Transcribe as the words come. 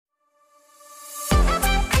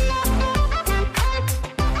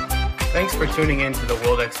Thanks for tuning in to the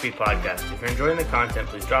World XP podcast. If you're enjoying the content,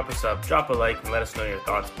 please drop a sub, drop a like, and let us know your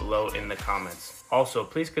thoughts below in the comments. Also,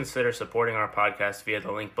 please consider supporting our podcast via the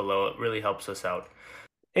link below. It really helps us out.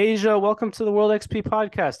 Asia, welcome to the World XP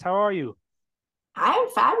podcast. How are you? I'm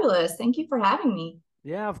fabulous. Thank you for having me.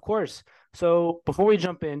 Yeah, of course. So before we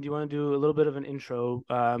jump in, do you want to do a little bit of an intro,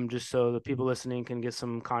 just so the people listening can get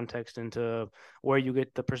some context into where you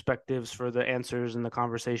get the perspectives for the answers and the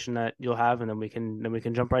conversation that you'll have, and then we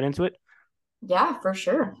can jump right into it? Yeah, for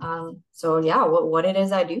sure. What it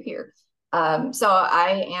is I do here. I'm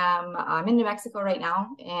in New Mexico right now,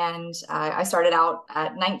 and I started out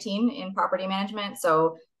at 19 in property management.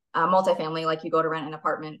 So multifamily, like you go to rent an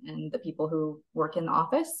apartment and the people who work in the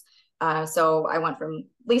office. So I went from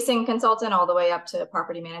leasing consultant all the way up to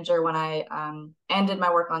property manager when I ended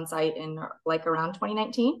my work on site in like around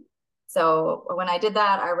 2019. So when I did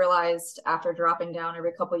that, I realized after dropping down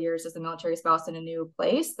every couple of years as a military spouse in a new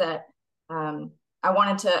place that I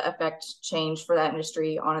wanted to affect change for that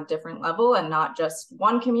industry on a different level, and not just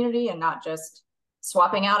one community, and not just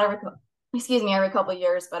swapping out every couple of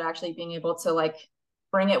years, but actually being able to like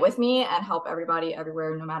bring it with me and help everybody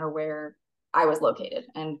everywhere, no matter where I was located,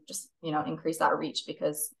 and just, increase that reach,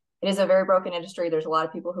 because it is a very broken industry. There's a lot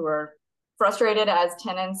of people who are frustrated as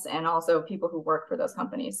tenants, and also people who work for those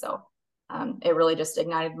companies. So it really just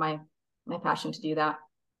ignited my passion to do that.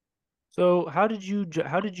 So how did you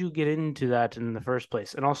get into that in the first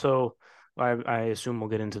place? And also, I assume we'll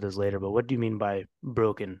get into this later, but what do you mean by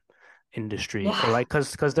broken industry? Or Yeah. like,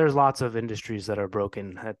 because there's lots of industries that are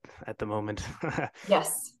broken at the moment.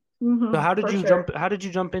 Yes. So For sure. how did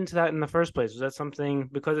you jump into that in the first place? Was that something,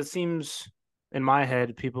 because it seems in my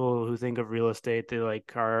head, people who think of real estate, they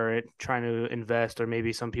like are trying to invest, or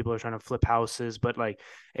maybe some people are trying to flip houses, but like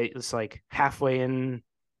it's like halfway in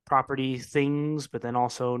property things, but then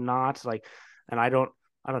also not like, and I don't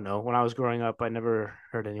know. When I was growing up, I never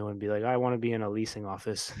heard anyone be like, I want to be in a leasing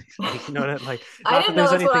office. Like, that like, I not that didn't know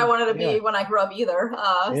there's that's what I anything. wanted to Yeah. be when I grew up either.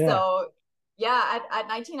 Yeah. At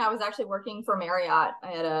 19, I was actually working for Marriott. I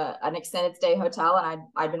had an extended stay hotel, and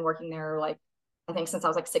I'd been working there like, I think since I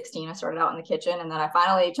was like 16. I started out in the kitchen, and then I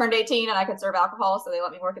finally turned 18 and I could serve alcohol. So they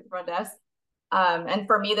let me work at the front desk. And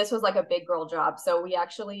for me, this was like a big girl job. So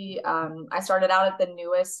I started out at the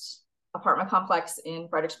newest apartment complex in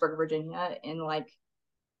Fredericksburg, Virginia, in like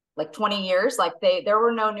 20 years. Like there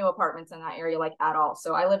were no new apartments in that area like at all.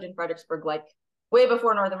 So I lived in Fredericksburg like way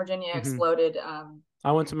before Northern Virginia Hmm. exploded,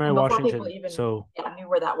 I went to Mary and before people Washington, even so knew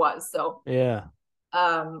where that was. So yeah.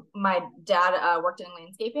 my dad worked in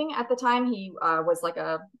landscaping at the time. He was like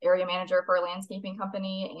a area manager for a landscaping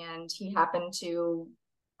company, and he happened to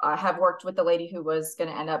have worked with the lady who was going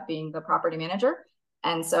to end up being the property manager.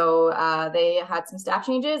 And so they had some staff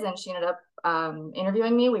changes, and she ended up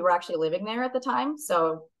interviewing me. We were actually living there at the time,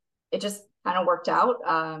 so it just kind of worked out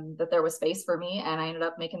that there was space for me, and I ended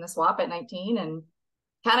up making the swap at 19 and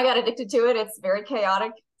kind of got addicted to it. It's very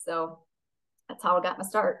chaotic, so that's how I got my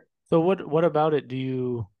start. So what about it do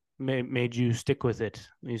you made you stick with it?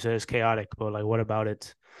 You said it's chaotic, but like what about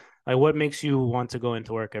it? Like what makes you want to go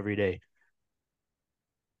into work every day?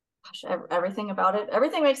 Gosh, everything about it.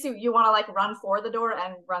 Everything makes you want to like run for the door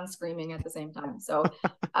and run screaming at the same time. So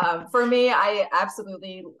for me, I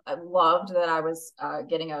absolutely loved that I was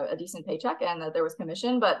getting a decent paycheck and that there was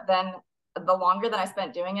commission. But then the longer that I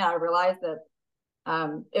spent doing it, I realized that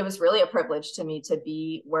it was really a privilege to me to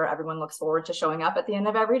be where everyone looks forward to showing up at the end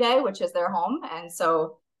of every day, which is their home. And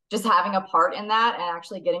so just having a part in that, and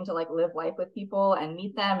actually getting to like live life with people and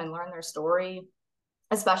meet them and learn their story,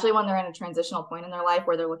 especially when they're in a transitional point in their life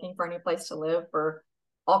where they're looking for a new place to live for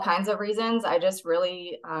all kinds of reasons. I just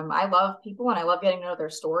really, I love people, and I love getting to know their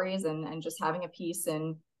stories, and just having a piece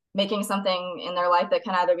and making something in their life that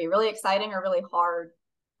can either be really exciting or really hard,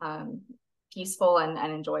 um, peaceful and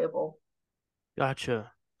enjoyable.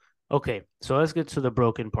 Gotcha. Okay, so let's get to the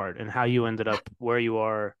broken part and how you ended up where you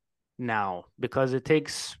are now, because it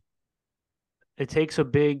takes a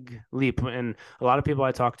big leap, and a lot of people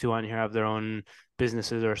I talk to on here have their own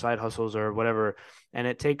businesses or side hustles or whatever, and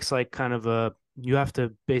it takes like kind of a you have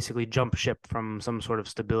to basically jump ship from some sort of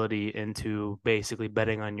stability into basically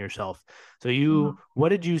betting on yourself. So Mm-hmm. what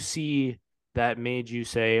did you see that made you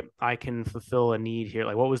say I can fulfill a need here?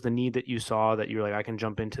 Like what was the need that you saw that you're like I can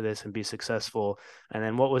jump into this and be successful? And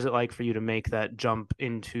then what was it like for you to make that jump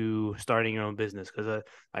into starting your own business? Because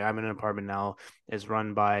like I'm in an apartment now, is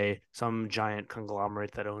run by some giant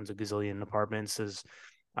conglomerate that owns a gazillion apartments, as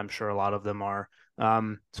I'm sure a lot of them are.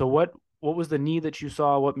 So what was the need that you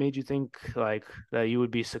saw? What made you think like that you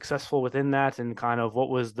would be successful within that? And kind of what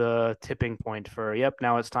was the tipping point for, yep,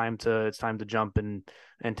 now it's time to jump and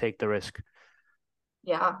take the risk?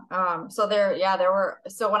 Yeah. There were,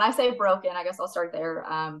 so when I say broken, I guess I'll start there.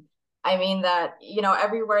 I mean that,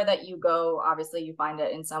 everywhere that you go, obviously you find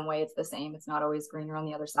it in some way it's the same. It's not always greener on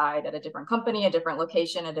the other side at a different company, a different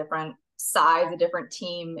location, a different size, a different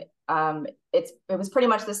team. It was pretty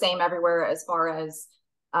much the same everywhere as far as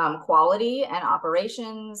quality and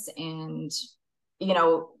operations and, you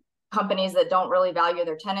know, companies that don't really value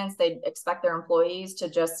their tenants. They expect their employees to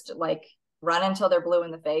just like run until they're blue in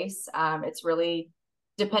the face. It's really,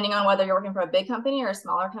 depending on whether you're working for a big company or a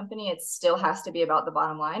smaller company, it still has to be about the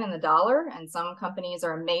bottom line and the dollar. And some companies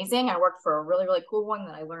are amazing. I worked for a really, really cool one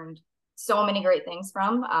that I learned so many great things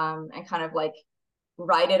from, and kind of like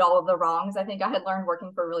righted all of the wrongs I think I had learned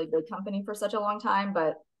working for a really big company for such a long time.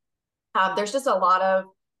 But there's just a lot of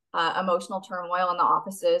emotional turmoil in the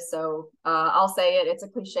offices. So I'll say it. It's a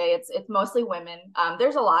cliche. It's mostly women.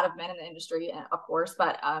 There's a lot of men in the industry, of course,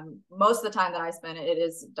 but most of the time that I spend it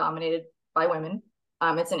is dominated by women.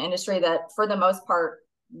 It's an industry that, for the most part,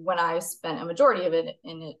 when I spent a majority of it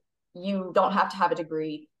in it, you don't have to have a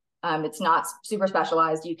degree. It's not super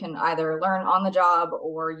specialized. You can either learn on the job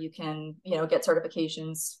or you can, get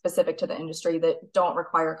certifications specific to the industry that don't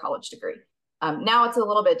require a college degree. Now it's a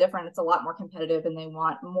little bit different. It's a lot more competitive and they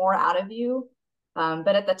want more out of you.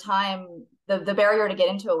 But at the time, the barrier to get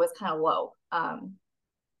into it was kind of low. And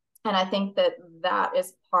I think that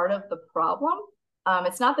is part of the problem.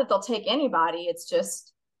 It's not that they'll take anybody. It's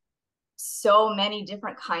just so many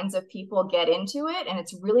different kinds of people get into it and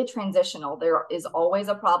it's really transitional. There is always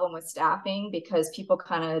a problem with staffing because people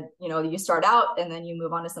kind of, you start out and then you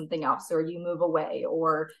move on to something else or you move away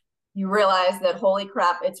or you realize that, holy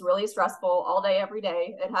crap, it's really stressful all day, every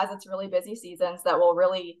day. It has its really busy seasons that will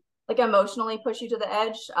really like emotionally push you to the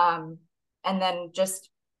edge. And then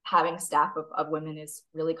just having staff of women is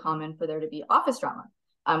really common for there to be office drama,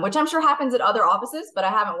 which I'm sure happens at other offices, but I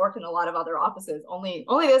haven't worked in a lot of other offices, only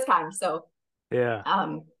this kind. So Yeah.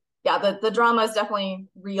 yeah, the drama is definitely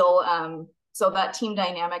real. So that team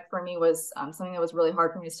dynamic for me was something that was really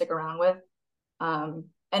hard for me to stick around with.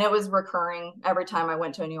 And it was recurring every time I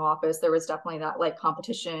went to a new office. There was definitely that like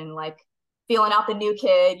competition, like feeling out the new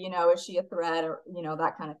kid, is she a threat or,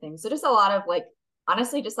 that kind of thing. So just a lot of like,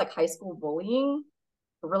 honestly, just like high school bullying,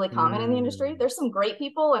 really common in the industry. Mm. There's some great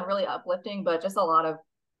people and really uplifting, but just a lot of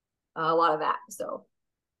that. So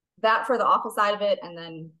that for the office side of it. And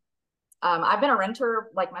then I've been a renter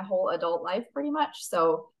like my whole adult life pretty much.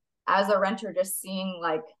 So as a renter, just seeing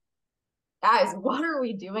like, guys, what are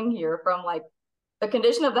we doing here, from like the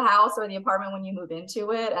condition of the house or the apartment when you move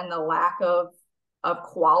into it and the lack of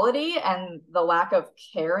quality and the lack of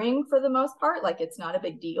caring for the most part. Like it's not a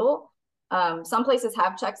big deal. Some places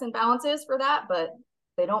have checks and balances for that, but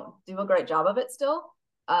they don't do a great job of it still.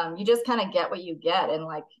 You just kind of get what you get. And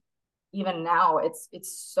like, even now it's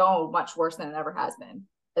so much worse than it ever has been,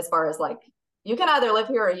 as far as like, you can either live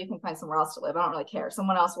here or you can find somewhere else to live. I don't really care.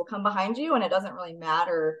 Someone else will come behind you and it doesn't really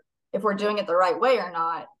matter if we're doing it the right way or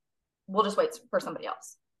not. We'll just wait for somebody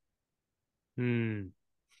else. Mm.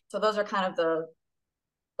 So those are kind of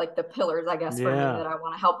the pillars, I guess, for me Yeah. that I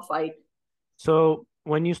want to help fight. So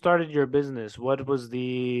when you started your business, what was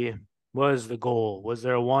the goal? Was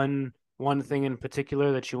there one thing in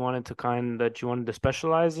particular that you wanted to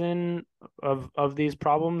specialize in of these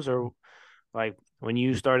problems, or like when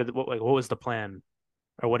you started, what was the plan,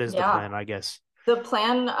 or what is the Yeah, plan, I guess? the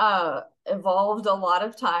plan evolved a lot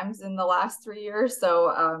of times in the last 3 years.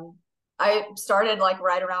 So I started like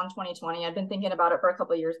right around 2020. I'd been thinking about it for a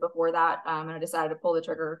couple of years before that, and I decided to pull the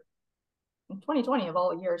trigger in 2020 of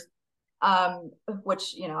all years,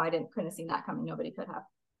 which I couldn't have seen that coming. Nobody could have.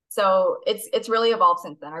 So it's really evolved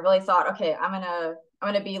since then. I really thought, okay, I'm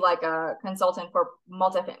gonna be like a consultant for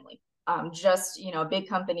multifamily, just big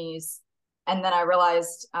companies. And then I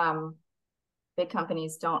realized big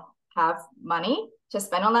companies don't have money to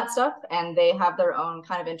spend on that stuff, and they have their own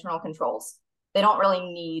kind of internal controls. They don't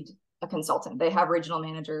really need a consultant. They have regional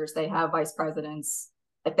managers, they have vice presidents,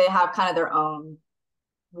 like they have kind of their own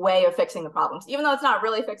way of fixing the problems. Even though it's not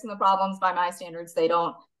really fixing the problems by my standards, they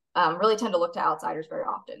don't really tend to look to outsiders very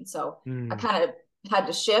often. So I Mm. kind of had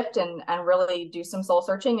to shift and really do some soul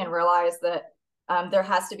searching and realize that there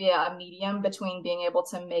has to be a medium between being able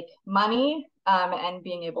to make money and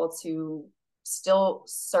being able to still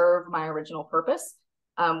serve my original purpose,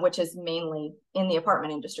 which is mainly in the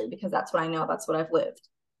apartment industry, because that's what I know, that's what I've lived.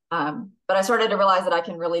 But I started to realize that I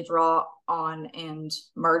can really draw on and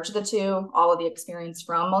merge the two, all of the experience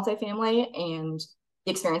from multifamily and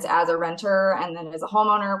the experience as a renter and then as a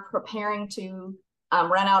homeowner preparing to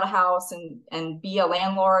rent out a house and be a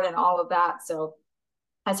landlord and all of that. So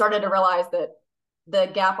I started to realize that the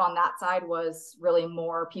gap on that side was really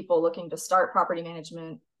more people looking to start property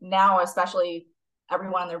management now, especially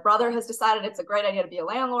everyone and their brother has decided it's a great idea to be a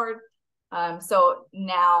landlord. So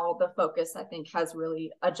now the focus, I think, has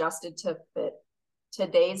really adjusted to fit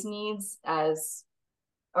today's needs as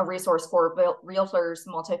a resource for realtors,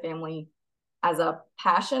 multifamily as a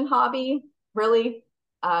passion hobby, really.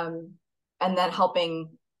 And then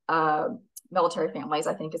helping military families,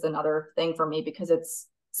 I think, is another thing for me, because it's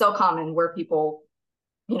so common where people,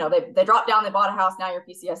 they drop down, they bought a house, now you're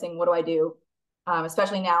PCSing, what do I do?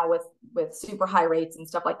 Especially now with super high rates and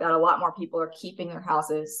stuff like that, a lot more people are keeping their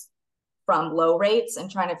houses from low rates and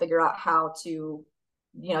trying to figure out how to,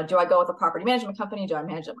 do I go with a property management company? Do I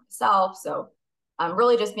manage it myself? So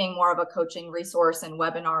really just being more of a coaching resource and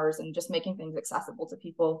webinars and just making things accessible to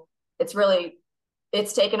people.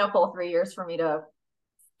 It's taken a full 3 years for me to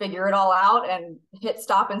figure it all out and hit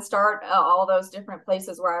stop and start all those different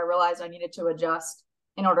places where I realized I needed to adjust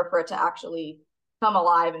in order for it to actually come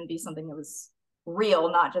alive and be something that was real,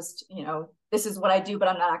 not just, this is what I do, but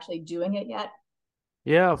I'm not actually doing it yet.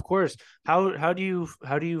 Yeah, of course. How do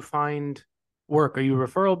you find work? Are you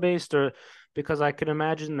referral based, or because I could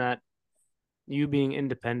imagine that you being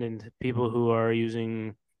independent, people who are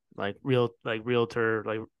using realtor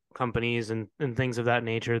companies and things of that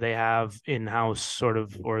nature, they have in-house sort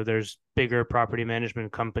of, or there's bigger property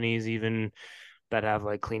management companies even that have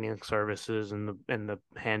like cleaning services and the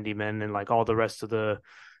handymen and like all the rest of the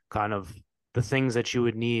kind of the things that you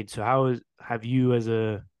would need. So have you as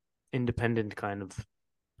a independent kind of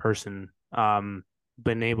person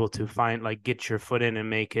been able to find like get your foot in and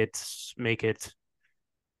make it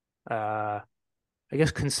uh I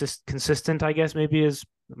guess consistent, I guess maybe is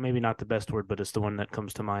maybe not the best word, but it's the one that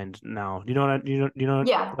comes to mind now. Do you know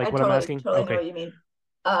Yeah, I like what I'm totally, asking? totally know Okay. what you mean.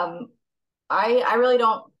 Um, I really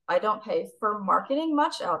don't pay for marketing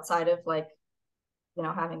much outside of like,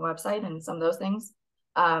 having a website and some of those things.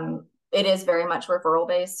 It is very much referral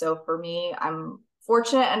based. So for me, I'm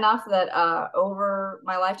fortunate enough that over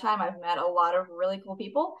my lifetime, I've met a lot of really cool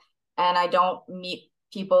people, and I don't meet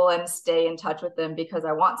people and stay in touch with them because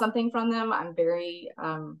I want something from them. I'm very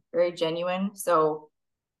genuine. So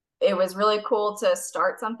it was really cool to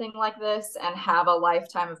start something like this and have a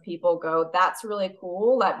lifetime of people go, that's really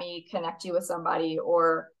cool, let me connect you with somebody.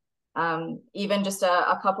 Or even just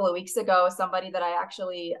a couple of weeks ago, somebody that I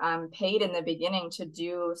actually paid in the beginning to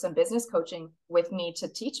do some business coaching with me to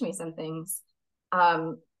teach me some things.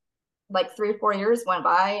 Like 3 or 4 years went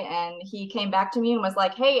by, and he came back to me and was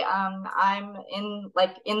like, hey, I'm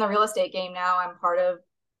in the real estate game now. I'm part of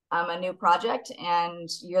a new project, and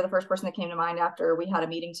you're the first person that came to mind after we had a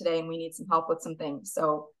meeting today, and we need some help with some things.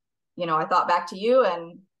 So, I thought back to you,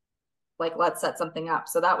 and like, let's set something up.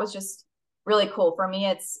 So that was just really cool for me.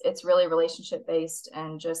 It's really relationship based,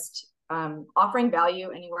 and just offering value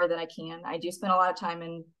anywhere that I can. I do spend a lot of time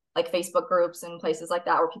in like Facebook groups and places like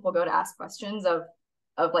that where people go to ask questions of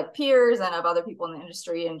like peers and of other people in the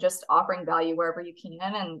industry, and just offering value wherever you can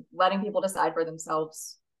and letting people decide for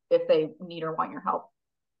themselves if they need or want your help.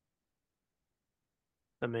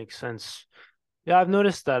 That makes sense. Yeah, I've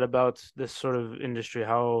noticed that about this sort of industry,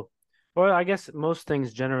 how, well, I guess most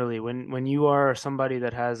things generally, when you are somebody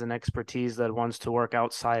that has an expertise that wants to work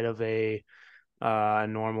outside of a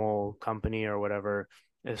normal company or whatever,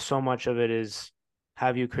 so much of it is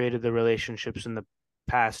have you created the relationships in the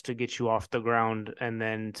past to get you off the ground and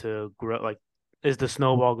then to grow, like, is the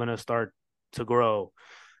snowball going to start to grow?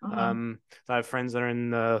 Mm-hmm. I have friends that are in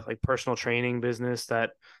the like personal training business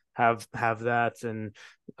that have that, and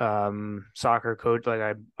soccer coach,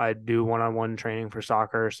 like I do one-on-one training for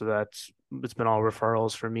soccer, so it's been all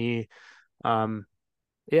referrals for me. Um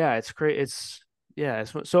yeah, it's great.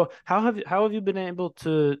 So how have you been able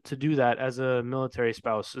to do that as a military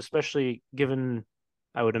spouse, especially given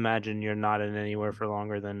I would imagine you're not in anywhere for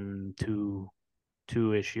longer than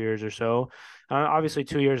two-ish years or so. Obviously,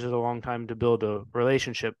 2 years is a long time to build a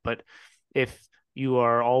relationship, but if you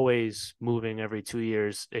are always moving every 2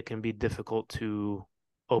 years, it can be difficult to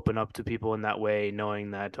open up to people in that way,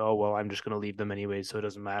 knowing that, oh, well, I'm just going to leave them anyway, so it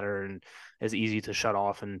doesn't matter. And it's easy to shut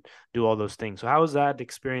off and do all those things. So, how has that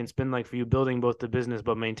experience been like for you, building both the business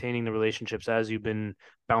but maintaining the relationships as you've been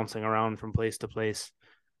bouncing around from place to place?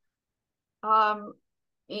 Um,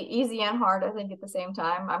 Easy and hard, I think, at the same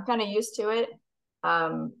time. I'm kind of used to it.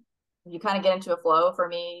 Um, you kind of get into a flow. For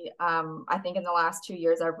me, I think in the last 2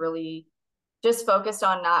 years, I've really just focused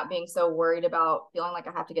on not being so worried about feeling like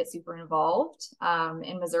I have to get super involved.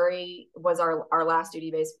 In Missouri was our last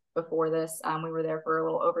duty base before this. We were there for a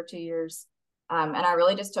little over 2 years. And I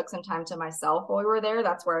really just took some time to myself while we were there.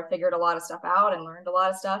 That's where I figured a lot of stuff out and learned a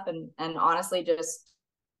lot of stuff, and honestly just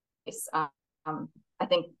I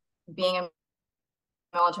think being a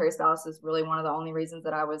military spouse is really one of the only reasons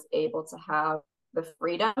that I was able to have the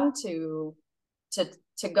freedom to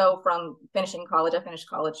to go from finishing college. I finished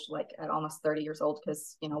college like at almost 30 years old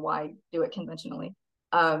because, you know, why do it conventionally?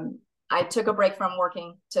 Um, I took a break from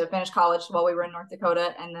working to finish college while we were in North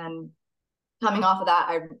Dakota, and then coming off of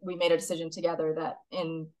that, we made a decision together that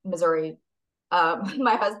in Missouri,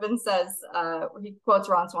 my husband says, he quotes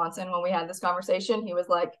Ron Swanson when we had this conversation. He was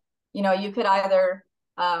like, you know, you could either,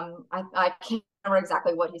 I can't remember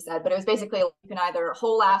exactly what he said, but it was basically you can either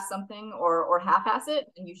whole ass something or half ass it,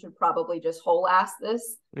 and you should probably just whole ass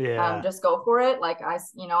this. Yeah. Just go for it. Like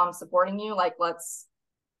you know, I'm supporting you. Like let's,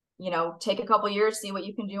 you know, take a couple years, see what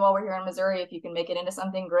you can do while we're here in Missouri. If you can make it into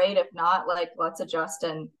something, great. If not, like let's adjust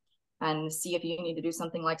and see if you need to do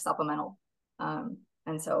something like supplemental.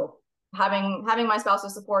 And so having my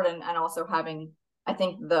spouse's support and also having, I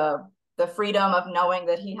think the freedom of knowing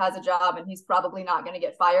that he has a job and he's probably not going to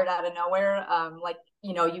get fired out of nowhere. Like,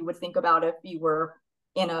 you know, you would think about if you were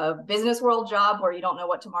in a business world job where you don't know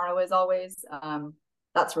what tomorrow is always.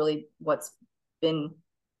 That's really what's been,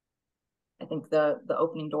 I think, the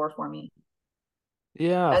opening door for me.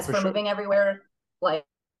 Yeah, As for for sure. moving everywhere, like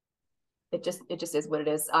it just is what it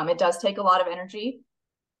is. It does take a lot of energy.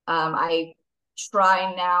 I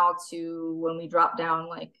try now to, when we drop down,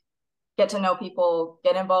 like get to know people,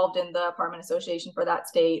 get involved in the apartment association for that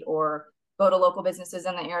state, or go to local businesses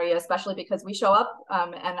in the area, especially because we show up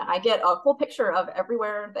and I get a full picture of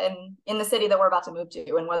everywhere in the city that we're about to move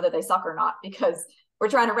to and whether they suck or not, because we're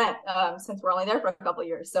trying to rent since we're only there for a couple of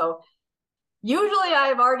years. So usually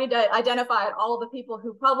I've already identified all of the people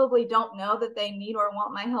who probably don't know that they need or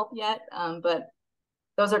want my help yet. But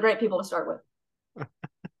those are great people to start with.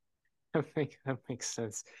 That makes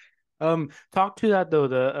sense. Talk to that though,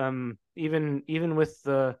 the even with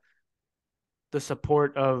the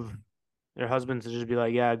support of their husbands to just be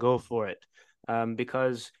like, yeah, go for it.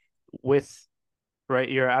 Because with right,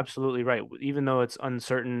 you're absolutely right. Even though it's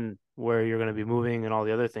uncertain where you're going to be moving and all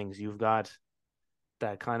the other things, you've got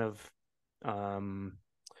that kind of um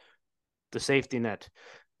the safety net.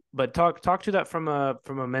 But talk to that from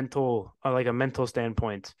a mental like a mental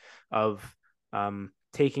standpoint of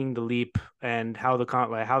taking the leap and how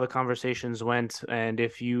like how the conversations went, and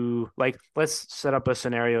if you like, let's set up a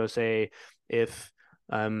scenario, say if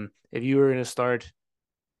you were going to start,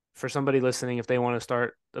 for somebody listening, if they want to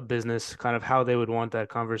start a business, kind of how they would want that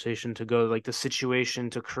conversation to go, like the situation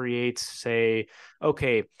to create, say,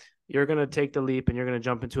 okay, you're going to take the leap and you're going to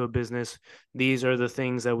jump into a business. These are the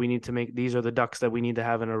things that we need to make. These are the ducks that we need to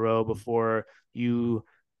have in a row before you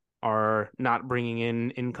are not bringing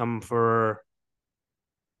in income for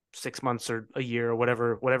 6 months or a year or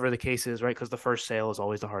whatever the case is, right? Because the first sale is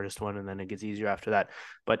always the hardest one, and then it gets easier after that.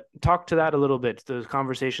 But talk to that a little bit, those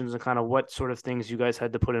conversations, and kind of what sort of things you guys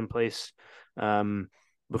had to put in place um,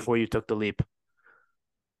 before you took the leap.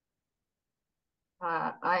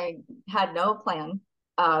 I had no plan.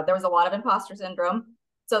 There was a lot of imposter syndrome.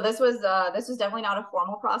 So this was definitely not a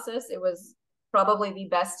formal process. It was probably the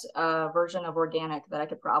best version of organic that I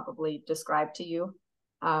could probably describe to you.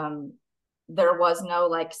 Um, there was no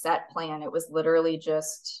like set plan. It was literally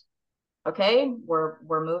just, okay, we're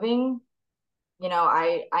moving. You know,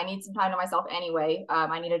 I need some time to myself anyway.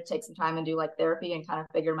 I needed to take some time and do like therapy and kind of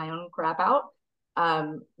figure my own crap out.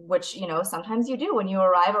 Which, you know, sometimes you do when you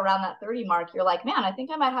arrive around that 30 mark. You're like, man, I think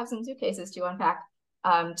I might have some suitcases to unpack,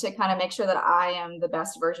 to kind of make sure that I am the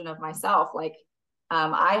best version of myself. Like,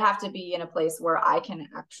 I have to be in a place where I can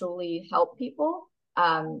actually help people.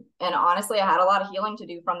 And honestly, I had a lot of healing to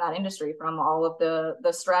do from that industry, from all of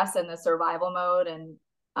the stress and the survival mode, and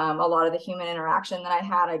a lot of the human interaction that I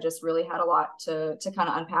had. I just really had a lot to kind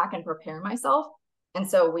of unpack and prepare myself. And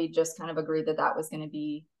so we just kind of agreed that that was going to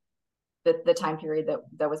be the time period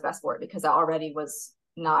that was best for it, because I already was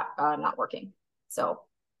not working. So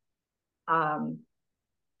um,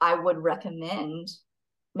 I would recommend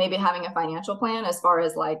maybe having a financial plan, as far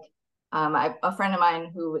as like, a friend of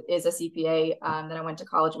mine who is a CPA that I went to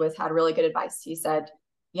college with had really good advice. He said,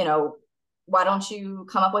 you know, why don't you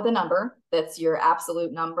come up with a number that's your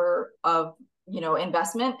absolute number of, you know,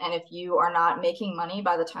 investment. And if you are not making money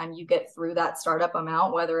by the time you get through that startup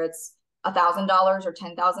amount, whether it's $1,000 or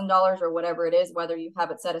 $10,000 or whatever it is, whether you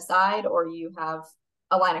have it set aside or you have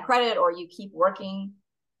a line of credit or you keep working,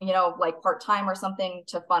 you know, like part-time or something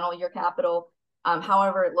to funnel your capital,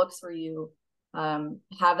 however it looks for you,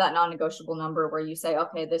 have that non-negotiable number where you say,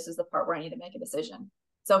 okay, this is the part where I need to make a decision.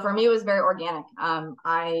 So for me, it was very organic.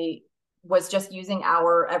 I was just using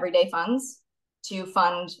our everyday funds to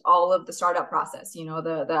fund all of the startup process, you know,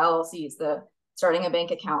 the LLCs, starting a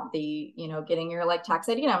bank account, the, getting your like tax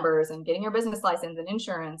ID numbers and getting your business license and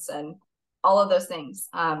insurance and all of those things.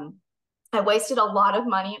 I wasted a lot of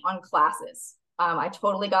money on classes. I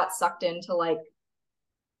totally got sucked into like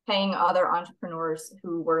paying other entrepreneurs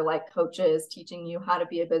who were like coaches teaching you how to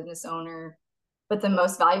be a business owner. But the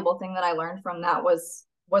most valuable thing that I learned from that was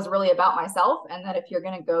really about myself, and that if you're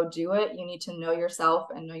going to go do it, you need to know yourself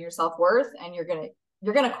and know your self-worth, and you're going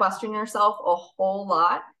to question yourself a whole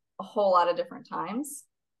lot of different times.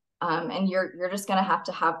 And you're just going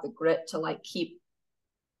to have the grit to like keep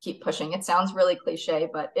pushing. It sounds really cliche,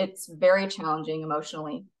 but it's very challenging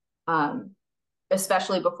emotionally.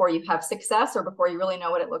 Especially before you have success or before you really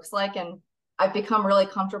know what it looks like. And I've become really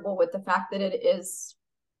comfortable with the fact that it's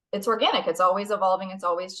organic. It's always evolving. It's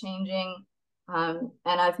always changing. And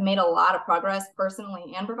I've made a lot of progress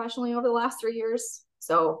personally and professionally over the last 3 years.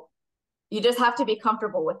 So you just have to be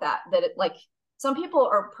comfortable with that it, like, some people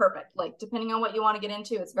are perfect. Like, depending on what you want to get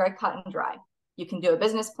into, it's very cut and dry. You can do a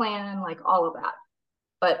business plan, like all of that.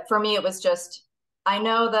 But for me, it was just, I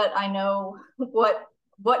know that I know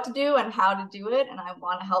what to do and how to do it, and I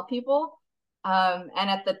want to help people. And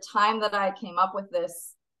at the time that I came up with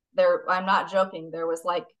this, I'm not joking, there was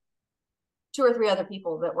like 2 or 3 other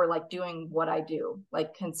people that were like doing what I do,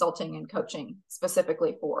 like consulting and coaching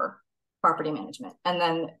specifically for property management. And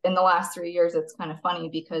then in the last 3 years, it's kind of funny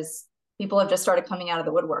because people have just started coming out of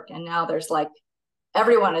the woodwork, and now there's like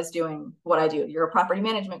everyone is doing what I do. You're a property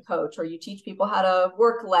management coach, or you teach people how to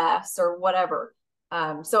work less or whatever.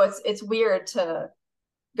 So it's weird to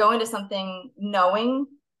go into something knowing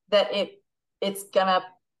that it's gonna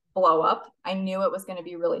blow up. I knew it was going to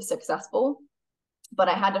be really successful, but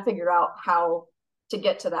I had to figure out how to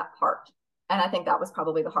get to that part. And I think that was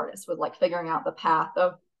probably the hardest, with like figuring out the path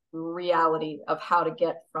of reality of how to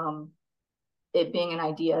get from it being an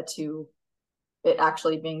idea to it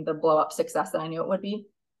actually being the blow up success that I knew it would be.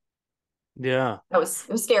 Yeah. It was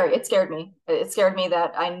scary. It scared me. It scared me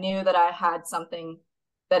that I knew that I had something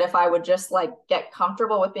that if I would just like get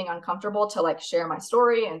comfortable with being uncomfortable, to like share my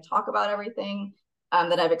story and talk about everything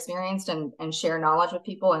that I've experienced, and share knowledge with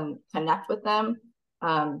people and connect with them,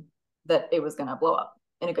 that it was going to blow up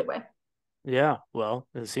in a good way. Yeah. Well,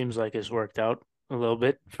 it seems like it's worked out a little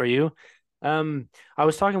bit for you. I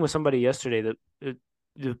was talking with somebody yesterday that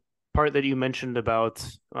the part that you mentioned about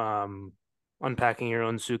unpacking your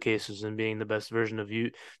own suitcases and being the best version of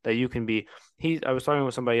you that you can be. I was talking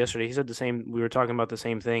with somebody yesterday. He said the same. We were talking about the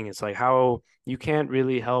same thing. It's like how you can't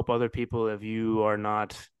really help other people if you are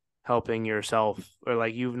not helping yourself, or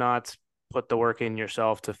like you've not put the work in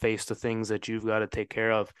yourself to face the things that you've got to take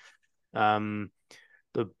care of. Um,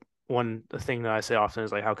 the the thing that I say often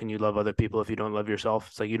is like, how can you love other people if you don't love yourself?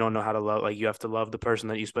 It's like you don't know how to love. Like you have to love the person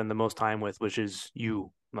that you spend the most time with, which is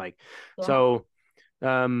you. Like Yeah. so.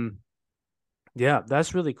 Um, yeah,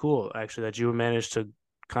 that's really cool actually that you managed to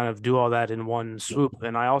kind of do all that in one swoop.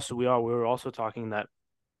 And we were also talking that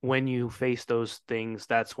when you face those things,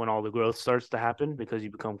 that's when all the growth starts to happen, because you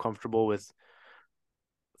become comfortable with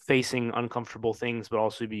facing uncomfortable things, but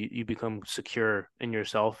also you become secure in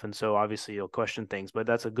yourself. And so obviously you'll question things, but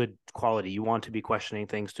that's a good quality. You want to be questioning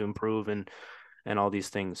things to improve and all these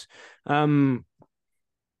things. Um,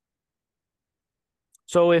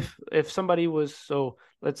 So if somebody was so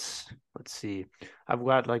let's see. I've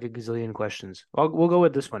got like a gazillion questions. We'll go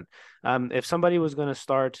with this one. If somebody was going to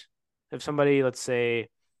start, if somebody, let's say,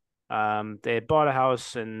 they had bought a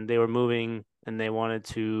house and they were moving and they wanted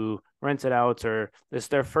to rent it out, or it's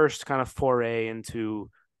their first kind of foray into,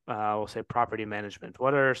 we'll say, property management.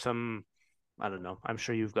 What are some, I don't know. I'm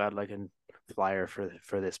sure you've got like a flyer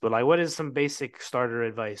for this, but like, what is some basic starter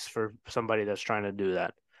advice for somebody that's trying to do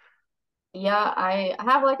that? Yeah, I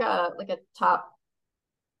have like a top.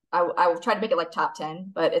 I will try to make it like top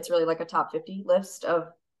 10, but it's really like a top 50 list of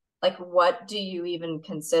like, what do you even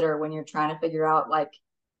consider when you're trying to figure out, like,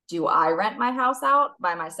 do I rent my house out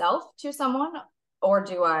by myself to someone, or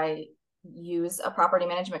do I use a property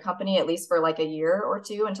management company at least for like a year or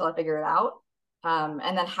two until I figure it out?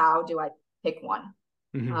 And then how do I pick one?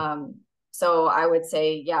 Hmm. Um, so I would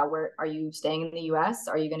say, yeah, where are you staying in the US?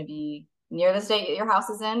 Are you going to be near the state your house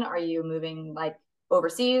is in? Are you moving like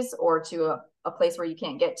overseas or to a place where you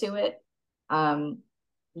can't get to it? Um,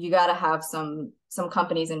 you got to have some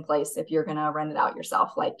companies in place if you're going to rent it out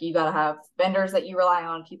yourself. Like, you got to have vendors that you rely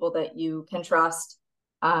on, people that you can trust.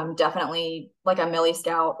 Definitely like a Millie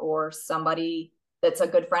Scout or somebody that's a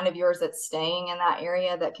good friend of yours that's staying in that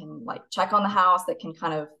area that can like check on the house, that can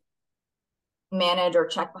kind of manage or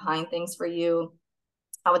check behind things for you.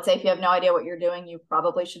 I would say if you have no idea what you're doing, you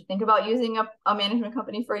probably should think about using a management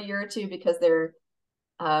company for a year or two, because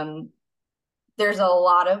um, there's a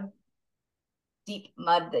lot of deep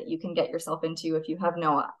mud that you can get yourself into if you have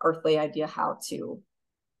no earthly idea how to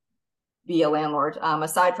be a landlord.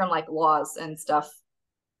 Aside from like laws and stuff,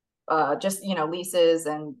 just leases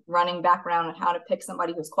and running background on how to pick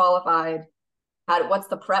somebody who's qualified. What's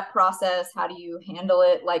the prep process? How do you handle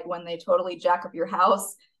it? Like when they totally jack up your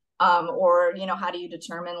house, or how do you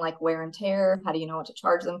determine like wear and tear? How do you know what to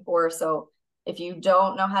charge them for? So if you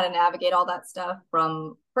don't know how to navigate all that stuff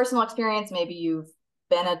from personal experience, maybe you've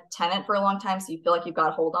been a tenant for a long time, so you feel like you've got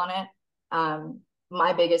a hold on it.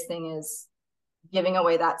 My biggest thing is giving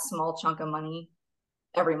away that small chunk of money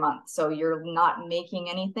every month. So you're not making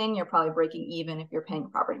anything. You're probably breaking even if you're paying a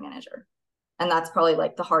property manager. And that's probably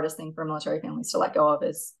like the hardest thing for military families to let go of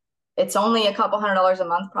is it's only a couple $100 a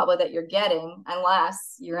month probably that you're getting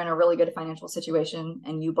unless you're in a really good financial situation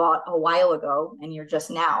and you bought a while ago and you're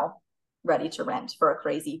just now ready to rent for a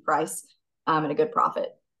crazy price and a good profit.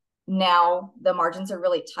 Now the margins are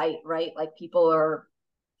really tight, right? Like people are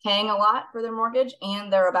paying a lot for their mortgage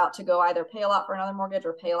and they're about to go either pay a lot for another mortgage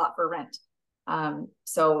or pay a lot for rent.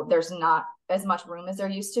 So there's not as much room as there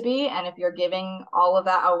used to be. And if you're giving all of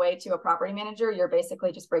that away to a property manager, you're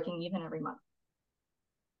basically just breaking even every month.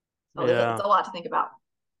 So it's Yeah. a lot to think about.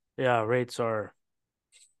 Yeah, rates are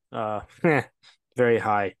uh very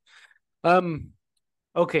high. Um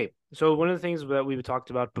okay. So one of the things that we've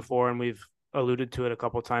talked about before and we've alluded to it a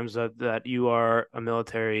couple of times that you are a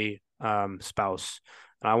military spouse.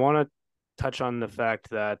 And I want to touch on the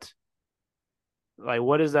fact that like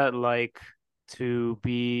what is that like to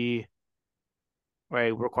be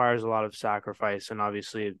right requires a lot of sacrifice and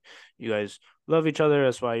obviously you guys love each other,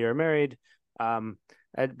 that's why you're married. um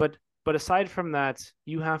but aside from that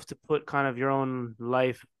you have to put kind of your own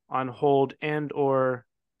life on hold and or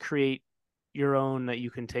create your own that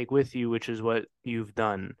you can take with you, which is what you've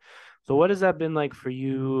done. So what has that been like for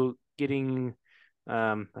you getting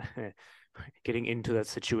um getting into that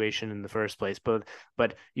situation in the first place?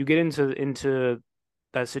 But you get into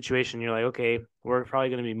that situation, you're like, okay, we're probably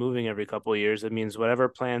going to be moving every couple of years. It means whatever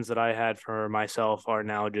plans that I had for myself are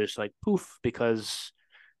now just like poof because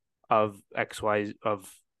of X, Y,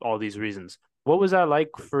 of all these reasons. What was that like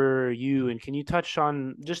for you? And can you touch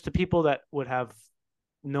on just the people that would have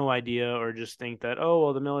no idea or just think that, oh,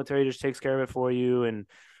 well, the military just takes care of it for you and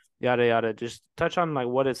yada yada. Just touch on like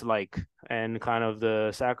what it's like and kind of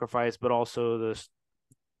the sacrifice, but also the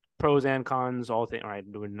pros and cons, all things. Right,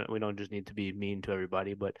 we don't just need to be mean to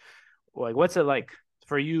everybody, but like, what's it like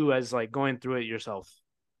for you as like going through it yourself?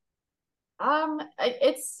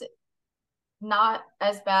 It's not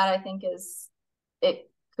as bad, I think, as it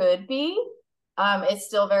could be. It's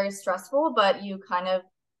still very stressful, but you kind of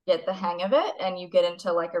get the hang of it and you get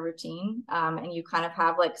into like a routine. And you kind of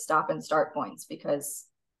have like stop and start points because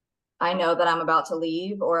I know that I'm about to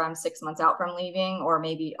leave or I'm 6 months out from leaving or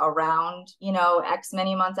maybe around, X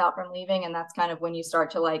many months out from leaving. And that's kind of when you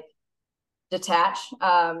start to like detach,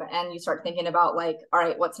 and you start thinking about like, all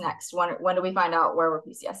right, what's next? When do we find out where we're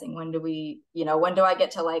PCSing? When do I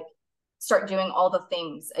get to like start doing all the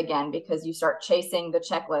things again? Because you start chasing the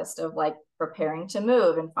checklist of like preparing to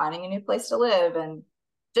move and finding a new place to live and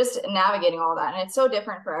just navigating all that. And it's so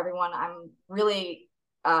different for everyone. I'm really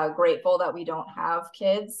grateful that we don't have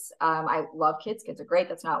kids. I love kids. Kids are great.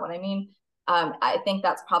 That's not what I mean. I think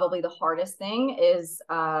that's probably the hardest thing is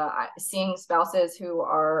seeing spouses who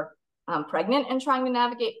are pregnant and trying to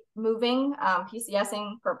navigate moving,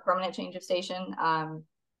 PCSing for permanent change of station,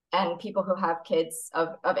 and people who have kids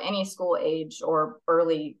of any school age or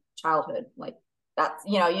early childhood. Like that's,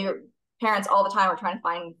 your parents all the time are trying to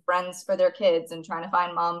find friends for their kids and trying to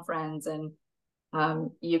find mom friends. And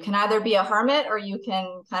you can either be a hermit or you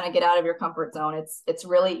can kind of get out of your comfort zone. It's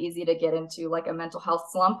really easy to get into like a mental health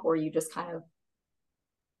slump where you just kind of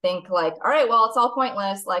think like, all right, well, it's all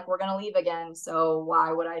pointless. Like we're going to leave again. So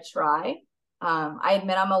why would I try? I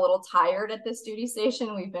admit I'm a little tired at this duty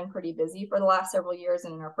station. We've been pretty busy for the last several years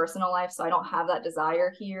and in our personal life. So I don't have that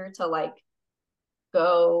desire here to like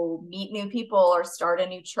go meet new people or start a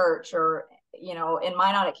new church or, in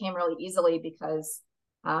Minot, it came really easily because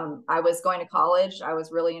I was going to college. I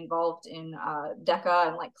was really involved in DECA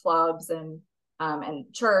and like clubs and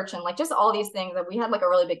church and like just all these things that we had like a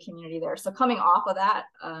really big community there. So coming off of that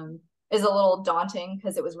is a little daunting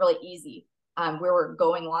because it was really easy. We were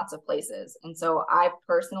going lots of places. And so I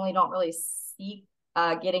personally don't really seek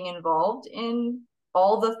getting involved in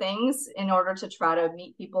all the things in order to try to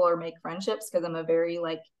meet people or make friendships because I'm a very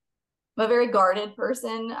guarded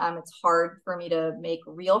person. It's hard for me to make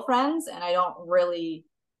real friends and I don't really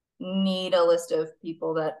need a list of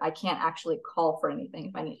people that I can't actually call for anything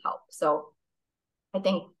if I need help. So I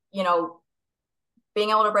think,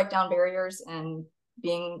 being able to break down barriers and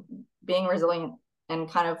being resilient, and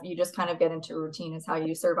kind of, you just kind of get into routine is how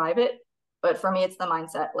you survive it. But for me, it's the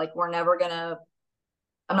mindset. Like, I'm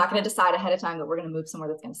not gonna decide ahead of time that we're gonna move somewhere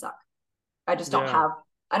that's gonna suck. I just don't Yeah. have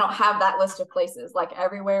I don't have that list of places. Like,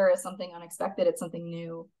 everywhere is something unexpected. It's something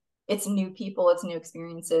new. It's new people. It's new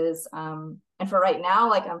experiences. And for right now,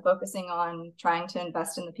 like, I'm focusing on trying to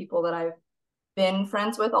invest in the people that I've been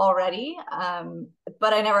friends with already,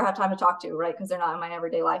 but I never have time to talk to, right? Because they're not in my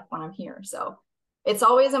everyday life when I'm here. So it's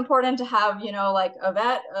always important to have, like a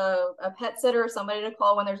vet, a pet sitter, somebody to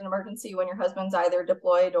call when there's an emergency, when your husband's either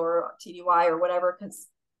deployed or TDY or whatever, because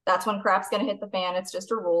that's when crap's going to hit the fan. It's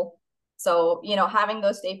just a rule. So, having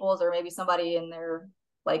those staples, or maybe somebody in their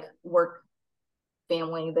like work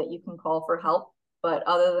family that you can call for help. But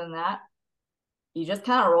other than that, you just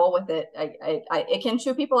kind of roll with it. It can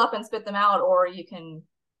chew people up and spit them out, or you can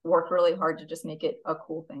work really hard to just make it a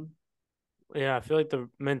cool thing. Yeah, I feel like the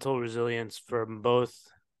mental resilience from both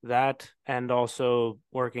that and also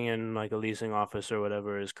working in like a leasing office or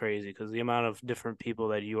whatever is crazy because the amount of different people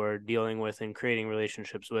that you are dealing with and creating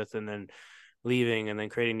relationships with and then leaving and then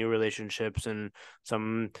creating new relationships and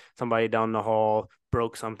somebody down the hall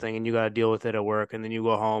broke something and you got to deal with it at work and then you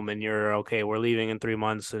go home and you're okay, we're leaving in 3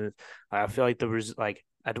 months and I feel like like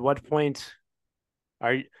at what point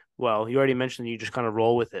are you, well, you already mentioned you just kind of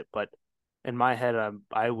roll with it, but in my head,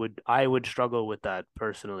 I would struggle with that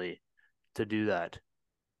personally to do that.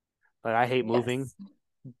 Like I hate moving,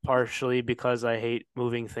 Yes. partially because I hate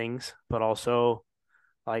moving things, but also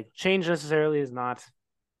like change necessarily is not.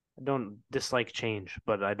 I don't dislike change,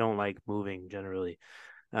 but I don't like moving generally.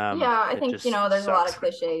 Yeah, I It think, just there's a lot of sucks.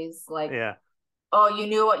 cliches like, Yeah. oh, you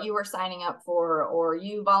knew what you were signing up for, or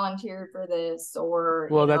you volunteered for this, or,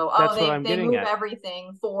 Well, oh, that's what they I'm they getting move at.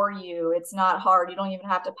 everything for you. It's not hard. You don't even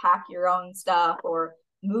have to pack your own stuff or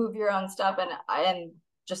move your own stuff. And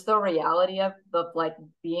just the reality of like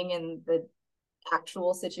being in the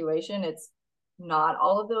actual situation, it's not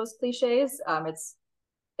all of those cliches.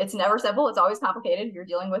 It's never simple. It's always complicated. You're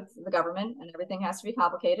dealing with the government, and everything has to be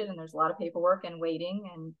complicated, and there's a lot of paperwork and waiting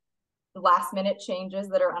and last minute changes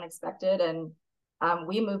that are unexpected. And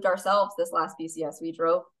we moved ourselves this last BCS. We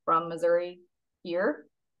drove from Missouri here.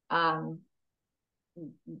 Um,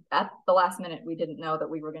 at the last minute, we didn't know that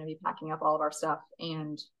we were going to be packing up all of our stuff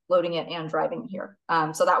and loading it and driving it here.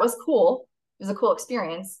 So that was cool. It was a cool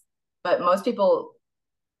experience, but most people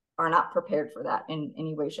are not prepared for that in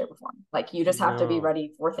any way, shape, or form. Like, you just have to be No.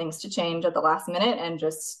 ready for things to change at the last minute and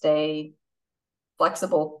just stay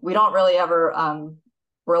flexible. We don't really ever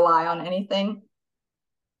rely on anything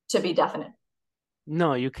to be definite.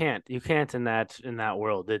 No, you can't. You can't in that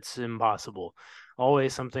world. It's impossible.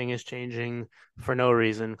 Always something is changing for no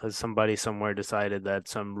reason because somebody somewhere decided that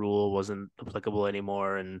some rule wasn't applicable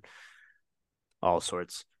anymore and all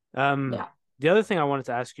sorts. Um, Yeah. the other thing I wanted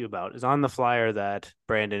to ask you about is on the flyer that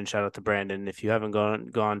Brandon, shout out to Brandon. If you haven't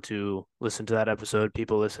gone to listen to that episode,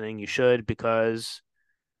 people listening, you should because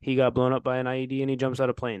he got blown up by an IED and he jumps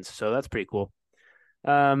out of planes. So that's pretty cool.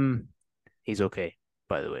 Um, he's okay,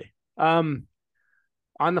 by the way.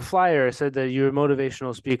 On the flyer, it said that you're a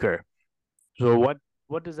motivational speaker. So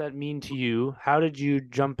what does that mean to you? How did you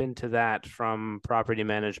jump into that from property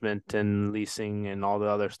management and leasing and all the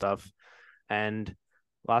other stuff? And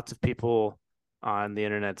lots of people on the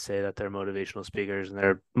internet say that they're motivational speakers and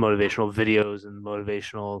they're motivational videos and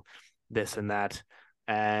motivational this and that.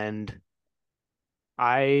 And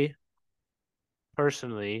I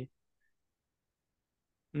personally,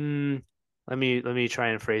 mm, let me try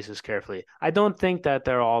and phrase this carefully. I don't think that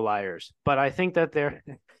they're all liars, but I think that there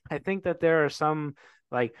I think that there are some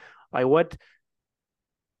like what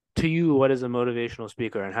to you, what is a motivational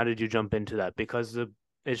speaker and how did you jump into that? Because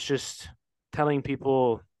it's just telling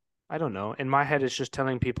people, I don't know, in my head, it's just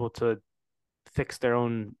telling people to fix their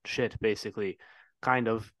own shit, basically. Kind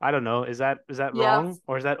of. I don't know. Is that Yeah. wrong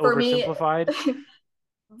or is that For me, oversimplified?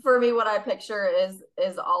 what I picture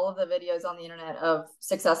is all of the videos on the internet of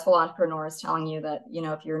successful entrepreneurs telling you that,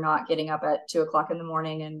 if you're not getting up at 2 o'clock in the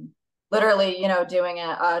morning and literally, doing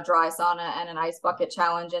a dry sauna and an ice bucket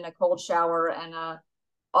challenge and a cold shower and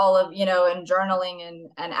all of, and journaling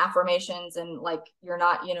and affirmations, and like, you're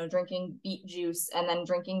not, drinking beet juice and then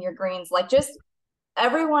drinking your greens, like, just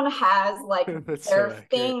everyone has like That's so their accurate.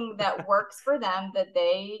 thing that works for them, that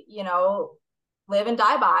they, live and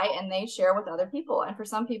die by, and they share with other people. And for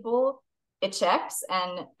some people, it checks,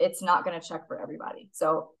 and it's not going to check for everybody.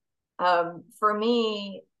 So for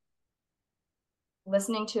me,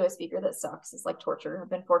 listening to a speaker that sucks is like torture. I've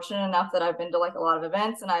been fortunate enough that I've been to like a lot of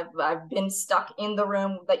events, and I've been stuck in the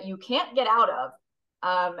room that you can't get out of.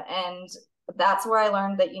 And that's where I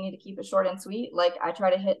learned that you need to keep it short and sweet. Like I try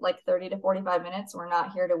to hit like 30 to 45 minutes. We're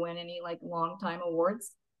not here to win any like long time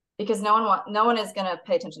awards because no one is going to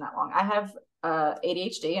pay attention that long. I have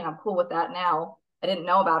ADHD and I'm cool with that now. I didn't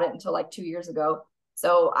know about it until like 2 years ago.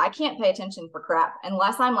 So I can't pay attention for crap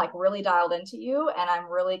unless I'm like really dialed into you and I'm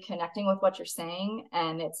really connecting with what you're saying.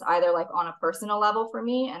 And it's either like on a personal level for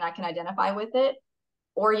me and I can identify with it,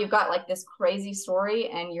 or you've got like this crazy story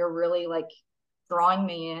and you're really like drawing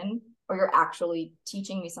me in, or you're actually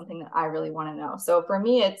teaching me something that I really want to know. So for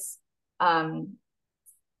me, it's um,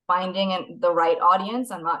 finding the right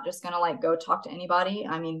audience. I'm not just going to like go talk to anybody.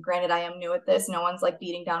 I mean, granted, I am new at this. No one's like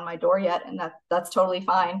beating down my door yet, and that's totally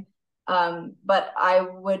fine. But I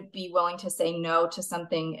would be willing to say no to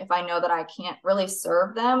something if I know that I can't really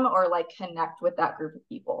serve them or like connect with that group of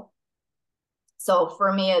people. So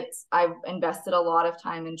for me, I've invested a lot of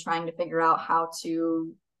time in trying to figure out how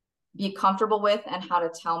to be comfortable with and how to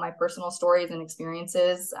tell my personal stories and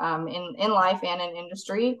experiences in life and in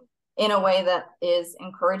industry in a way that is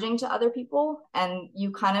encouraging to other people. And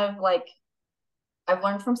you kind of like, I've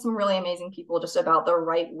learned from some really amazing people just about the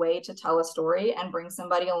right way to tell a story and bring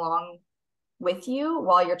somebody along with you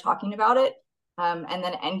while you're talking about it. And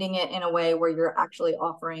then ending it in a way where you're actually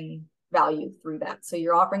offering value through that. So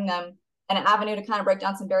you're offering them an avenue to kind of break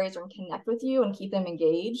down some barriers and connect with you and keep them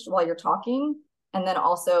engaged while you're talking. And then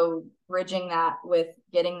also bridging that with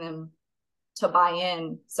getting them to buy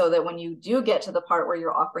in so that when you do get to the part where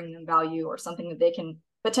you're offering them value or something that they can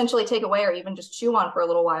potentially take away or even just chew on for a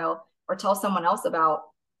little while or tell someone else about,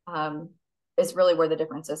 is really where the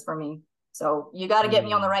difference is for me. So you got to get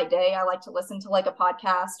me on the Mm. right day. I like to listen to like a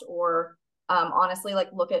podcast or honestly, like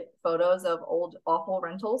look at photos of old awful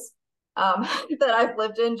rentals that I've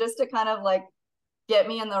lived in just to kind of like get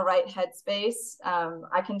me in the right headspace.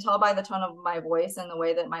 I can tell by the tone of my voice and the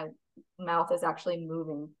way that my mouth is actually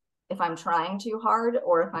moving if I'm trying too hard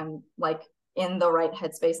or if I'm like in the right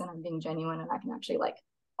headspace and I'm being genuine and I can actually like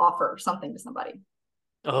offer something to somebody.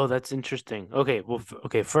 Oh, that's interesting. Okay, well,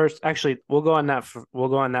 okay. First, actually, we'll go on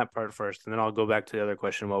that part first, and then I'll go back to the other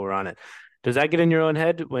question while we're on it. Does that get in your own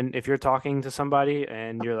head when if you're talking to somebody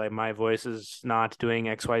and you're like, my voice is not doing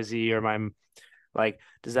X, Y, Z, or my like,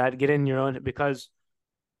 does that get in your own? Because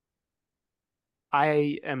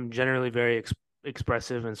I am generally very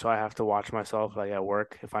expressive, and so I have to watch myself. Like at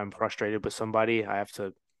work, if I'm frustrated with somebody, I have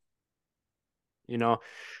to, you know,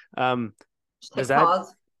 um, Just does take a that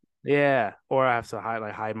pause. yeah, or I have to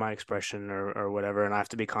hide my expression or whatever, and I have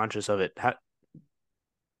to be conscious of it.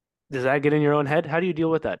 Does that get in your own head? How do you deal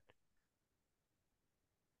with that?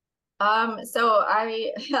 So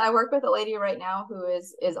I work with a lady right now who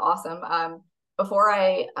is awesome. Before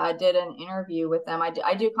I did an interview with them,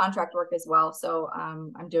 I do contract work as well. So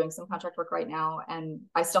I'm doing some contract work right now, and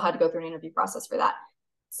I still had to go through an interview process for that.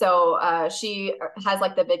 So she has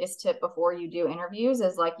like the biggest tip before you do interviews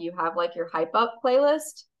is like you have like your hype up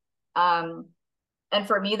playlist. Um, and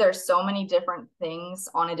for me, there's so many different things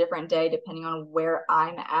on a different day depending on where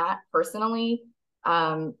I'm at personally.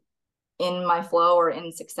 Um, in my flow or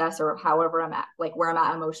in success or however I'm at, like where I'm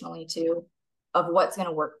at emotionally too, of what's going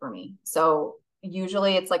to work for me. So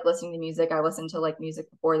usually it's like listening to music. I listen to like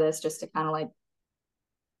music before this just to kind of like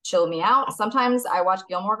chill me out. Sometimes I watch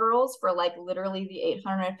Gilmore Girls for like literally the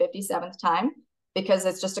 857th time because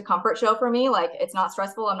it's just a comfort show for me. Like it's not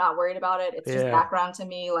stressful. I'm not worried about it. It's just Yeah. background to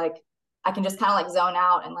me. Like I can just kind of like zone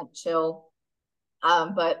out and like chill.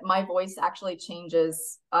 But my voice actually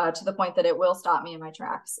changes to the point that it will stop me in my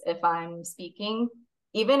tracks if I'm speaking,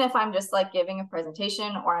 even if I'm just like giving a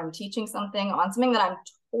presentation or I'm teaching something on something that I'm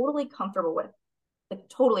totally comfortable with, like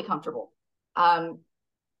totally comfortable. Um,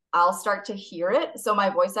 I'll start to hear it. So my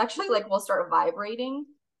voice actually like will start vibrating.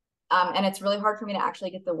 And it's really hard for me to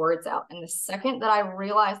actually get the words out. And the second that I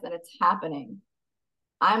realize that it's happening,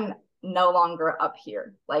 I'm no longer up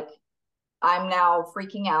here. Like I'm now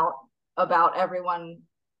freaking out about everyone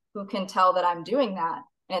who can tell that I'm doing that.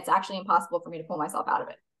 And it's actually impossible for me to pull myself out of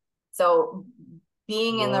it. So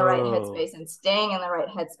being in the right Whoa. headspace and staying in the right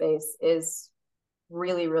headspace is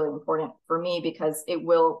really, really important for me because it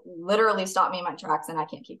will literally stop me in my tracks and I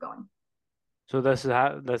can't keep going. So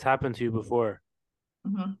that's happened to you before.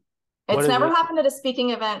 Mm-hmm. What It's is never it? happened at a speaking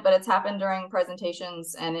event, but it's happened during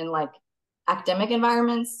presentations and in like academic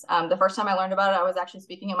environments. The first time I learned about it, I was actually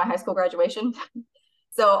speaking at my high school graduation.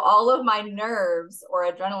 So all of my nerves or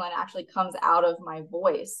adrenaline actually comes out of my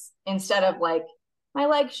voice instead of like my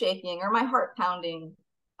legs shaking or my heart pounding.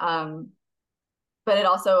 Um, but it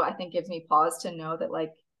also, I think, gives me pause to know that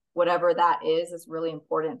like whatever that is really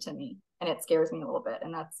important to me. And it scares me a little bit.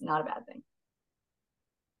 And that's not a bad thing.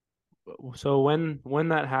 So when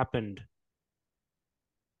that happened,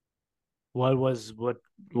 What was what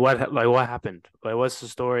happened? Like, what's the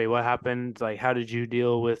story? What happened? Like, how did you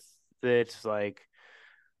deal with it? Like,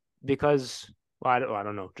 because I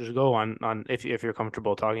don't know. Just go on if you're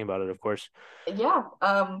comfortable talking about it, of course. Yeah.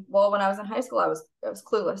 Well, when I was in high school, I was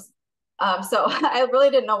clueless. So I really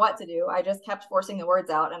didn't know what to do. I just kept forcing the words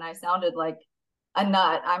out, and I sounded like a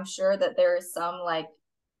nut. I'm sure that there is some like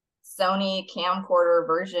Sony camcorder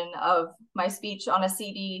version of my speech on a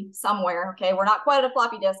CD somewhere. Okay, we're not quite at a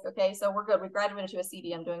floppy disk. Okay, so we're good. We graduated to a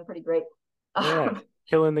CD. I'm doing pretty great. Yeah,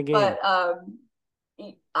 killing the game. But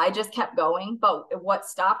I just kept going. But what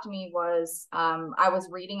stopped me was I was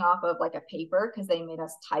reading off of like a paper because they made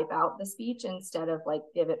us type out the speech instead of like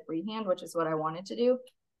give it freehand, which is what I wanted to do.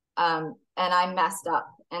 And I messed up,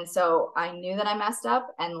 and so I knew that I messed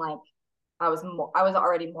up, and like I was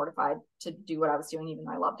already mortified to do what I was doing, even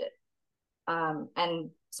though I loved it. And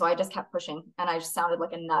so I just kept pushing, and I just sounded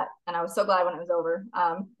like a nut. And I was so glad when it was over.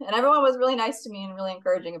 And everyone was really nice to me and really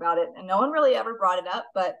encouraging about it, and no one really ever brought it up,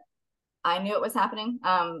 but I knew it was happening.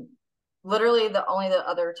 Literally, the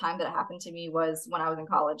other time that it happened to me was when I was in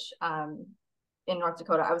college in North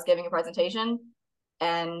Dakota. I was giving a presentation,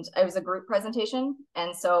 and it was a group presentation,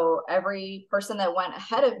 and so every person that went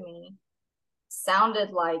ahead of me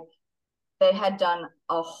sounded like they had done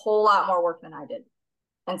a whole lot more work than I did.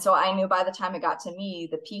 And so I knew by the time it got to me,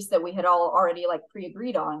 the piece that we had all already like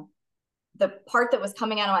pre-agreed on, the part that was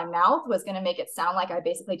coming out of my mouth was going to make it sound like I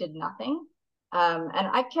basically did nothing. And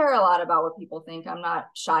I care a lot about what people think. I'm not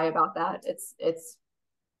shy about that. It's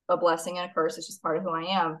a blessing and a curse. It's just part of who I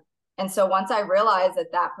am. And so once I realized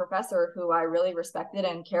that that professor, who I really respected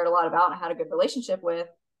and cared a lot about and had a good relationship with,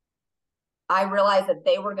 I realized that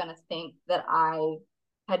they were going to think that I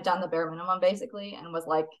had done the bare minimum basically and was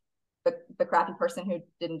like the crappy person who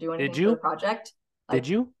didn't do Did anything for the you? project. Did Like,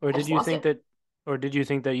 you? I just lost it. Or did you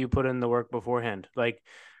think that you put in the work beforehand? Like,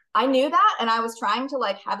 I knew that, and I was trying to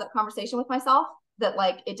like have that conversation with myself that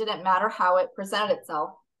like it didn't matter how it presented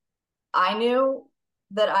itself. I knew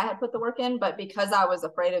that I had put the work in, but because I was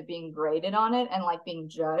afraid of being graded on it and like being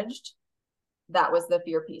judged, that was the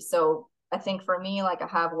fear piece. So I think for me, like I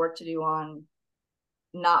have work to do on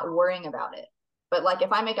not worrying about it. But like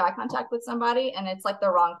if I make eye contact with somebody and it's like the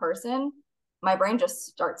wrong person, my brain just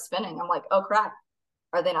starts spinning. I'm like, oh crap,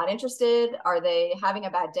 are they not interested? Are they having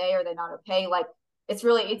a bad day? Are they not okay? Like it's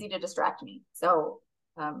really easy to distract me. So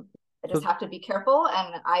I just so have to be careful.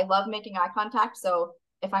 And I love making eye contact. So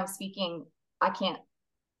if I'm speaking, I can't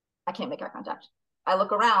I can't make eye contact. I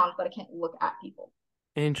look around, but I can't look at people.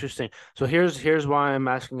 interesting. So here's why I'm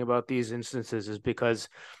asking about these instances is because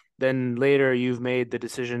then later you've made the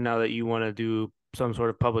decision now that you want to do some sort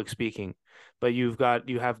of public speaking, but you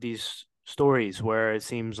have these stories where it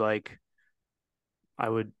seems like I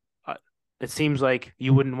would it seems like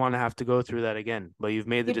you wouldn't want to have to go through that again, but you've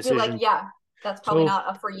made the You'd be like, decision. yeah, that's probably So,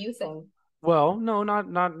 not a for you thing. well, no,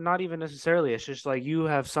 not even necessarily. It's just like you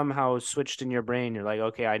have somehow switched in your brain. You're like,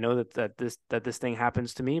 okay, I know that this thing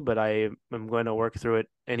happens to me, but I am going to work through it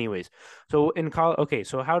anyways. So in college, okay,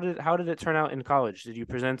 so how did it turn out in college? Did you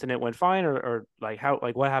present and it went fine, or like how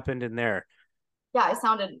like what happened in there? Yeah,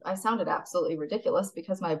 I sounded absolutely ridiculous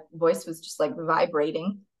because my voice was just like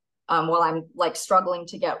vibrating while I'm like struggling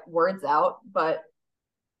to get words out. But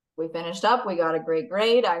we finished up, we got a great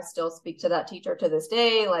grade. I still speak to that teacher to this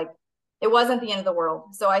day. Like it wasn't the end of the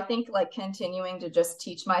world. So I think like continuing to just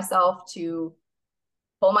teach myself to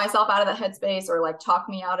pull myself out of the headspace or like talk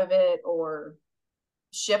me out of it or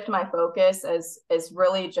shift my focus as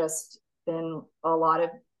really just been a lot of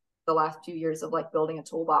the last 2 years of like building a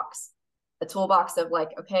toolbox of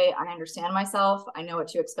like, okay, I understand myself, I know what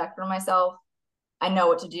to expect from myself, I know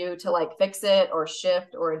what to do to like fix it or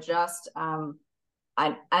shift or adjust.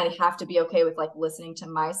 I have to be okay with like listening to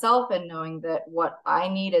myself and knowing that what I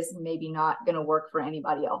need is maybe not going to work for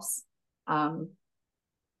anybody else. um,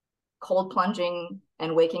 Cold plunging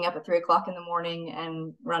and waking up at 3 o'clock in the morning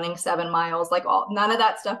and running 7 miles, like all none of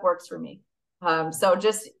that stuff works for me. So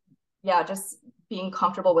just yeah, just being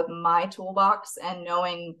comfortable with my toolbox and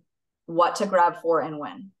knowing what to grab for and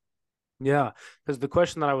when. Yeah, because the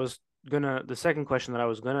second question that I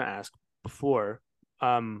was gonna ask before,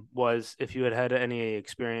 was if you had had any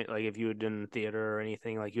experience, like if you had done theater or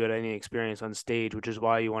anything, like you had any experience on stage, which is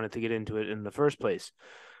why you wanted to get into it in the first place.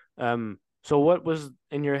 So what was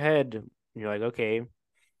in your head? You're like, okay,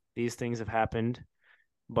 these things have happened,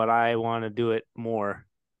 but I want to do it more.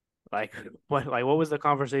 Like what was the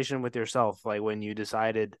conversation with yourself like when you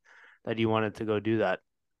decided that you wanted to go do that?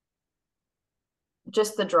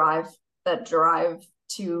 Just that drive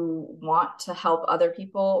to want to help other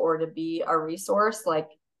people or to be a resource. Like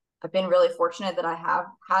I've been really fortunate that I have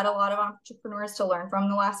had a lot of entrepreneurs to learn from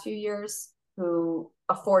the last few years who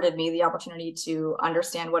afforded me the opportunity to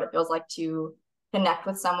understand what it feels like to connect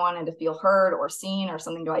with someone and to feel heard or seen or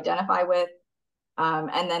something to identify with.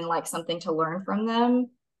 And then like something to learn from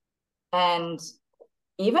them. And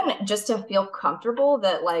even just to feel comfortable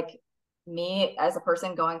that like me as a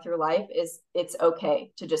person going through life it's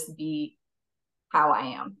okay to just be how I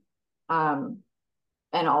am. Um,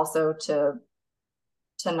 and also to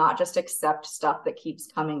not just accept stuff that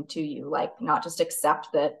keeps coming to you, like not just accept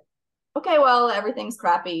that, okay, well, everything's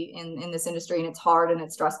crappy in this industry and it's hard and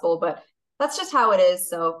it's stressful, but that's just how it is.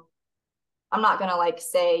 So I'm not gonna like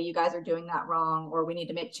say you guys are doing that wrong or we need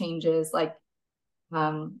to make changes. Like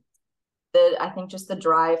um I think just the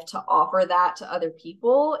drive to offer that to other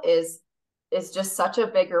people is just such a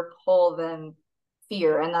bigger pull than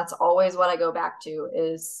fear. And that's always what I go back to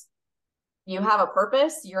is you have a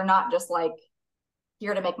purpose. You're not just like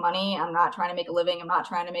here to make money. I'm not trying to make a living. I'm not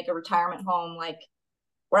trying to make a retirement home. Like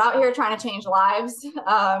we're out here trying to change lives.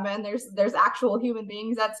 And there's actual human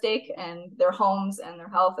beings at stake and their homes and their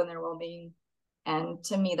health and their well-being. And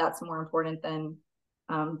to me, that's more important than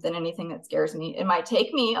anything that scares me. It might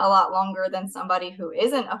take me a lot longer than somebody who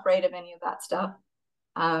isn't afraid of any of that stuff.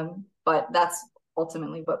 But that's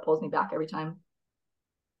ultimately what pulls me back every time.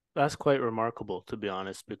 That's quite remarkable, to be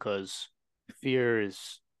honest, because fear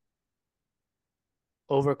is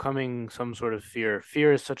overcoming some sort of fear.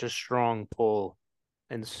 Fear is such a strong pull,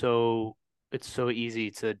 and so it's so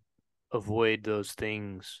easy to avoid those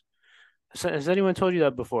things. Has anyone told you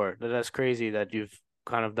that before? That's crazy that you've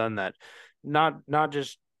kind of done that. Not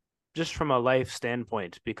just from a life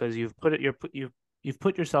standpoint, because you've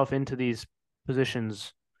put yourself into these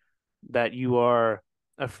positions that you are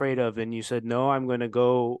afraid of, and you said, "No, I'm going to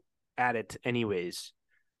go at it anyways."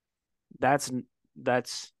 That's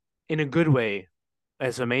that's in a good way.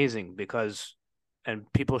 It's amazing because,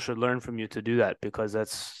 and people should learn from you to do that because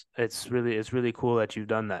it's really cool that you've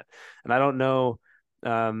done that. And I don't know,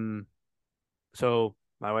 um, so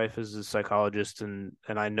my wife is a psychologist, and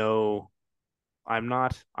I know I'm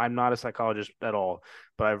not a psychologist at all,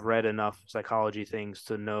 but I've read enough psychology things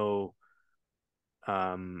to know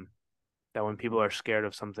um that when people are scared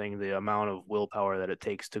of something, the amount of willpower that it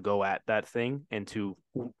takes to go at that thing and to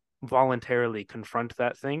voluntarily confront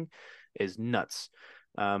that thing is nuts.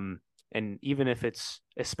 Um, and even if it's,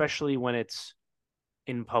 especially when it's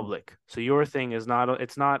in public. So your thing is not,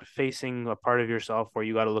 it's not facing a part of yourself where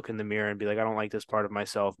you got to look in the mirror and be like, I don't like this part of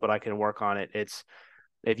myself, but I can work on it. It's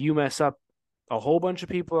if you mess up, a whole bunch of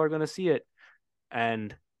people are going to see it.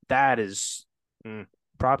 And that is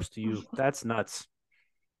props to you. That's nuts.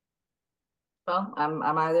 Well,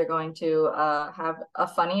 I'm either going to have a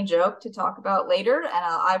funny joke to talk about later, and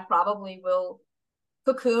I probably will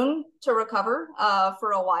cocoon to recover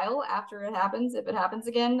for a while after it happens, if it happens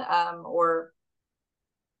again, or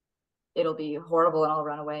it'll be horrible and I'll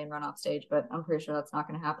run away and run off stage. But I'm pretty sure that's not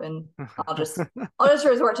going to happen. I'll just I'll just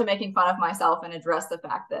resort to making fun of myself and address the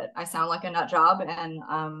fact that I sound like a nut job,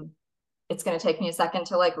 and it's going to take me a second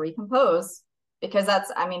to like recompose because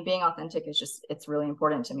that's, I mean, being authentic is just, it's really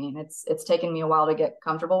important to me. And it's taken me a while to get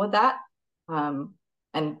comfortable with that.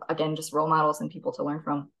 And again, just role models and people to learn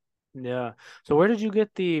from. Yeah. So where did you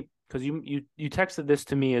get the, because you texted this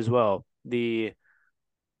to me as well.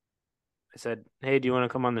 I said, "Hey, do you want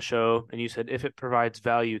to come on the show?" And you said, "If it provides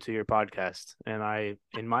value to your podcast." And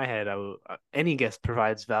in my head, any guest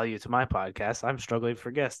provides value to my podcast. I'm struggling for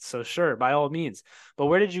guests, so sure, by all means. But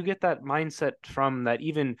where did you get that mindset from? That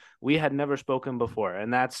even we had never spoken before,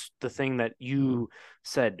 and that's the thing that you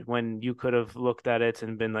said when you could have looked at it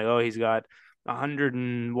and been like, "Oh, he's got 100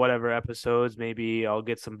 and whatever episodes. Maybe I'll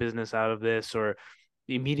get some business out of this." Or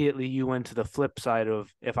immediately you went to the flip side of,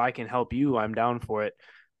 "If I can help you, I'm down for it."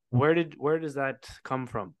 Where does that come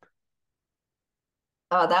from?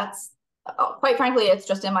 That's quite frankly, it's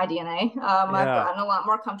just in my DNA. I've Yeah. gotten a lot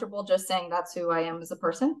more comfortable just saying that's who I am as a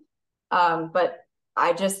person. But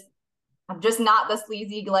I just, I'm just not the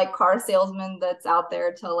sleazy like car salesman that's out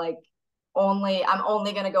there to like I'm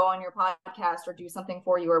only going to go on your podcast or do something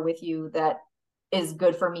for you or with you that is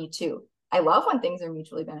good for me too. I love when things are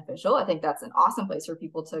mutually beneficial. I think that's an awesome place for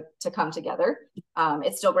people to come together.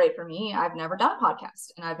 It's still great for me. I've never done a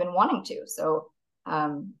podcast and I've been wanting to. So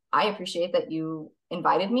I appreciate that you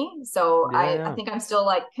invited me. So I Yeah. think I'm still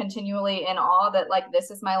like continually in awe that like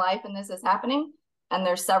this is my life and this is happening. And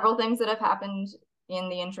there's several things that have happened in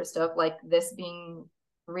the interest of like this being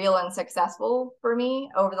real and successful for me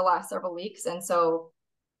over the last several weeks. And so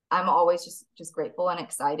I'm always just grateful and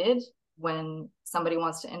excited when somebody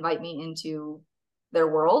wants to invite me into their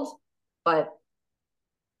world. But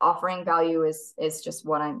offering value is just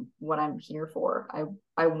what I'm here for.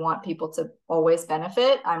 I want people to always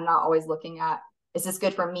benefit. I'm not always looking at, is this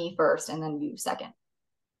good for me first and then you second.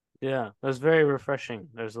 Yeah, that's very refreshing.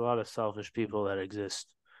 There's a lot of selfish people that exist.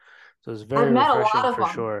 So it's I've very met a lot refreshing of for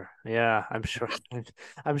them. sure. Yeah, I'm sure.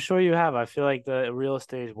 I'm sure you have. I feel like the real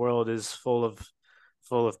estate world is full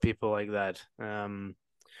of people like that.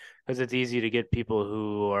 Because it's easy to get people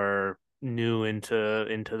who are new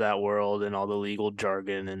into that world and all the legal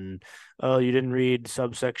jargon and oh, you didn't read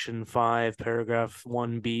subsection 5 paragraph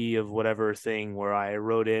 1B of whatever thing where I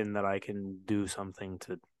wrote in that I can do something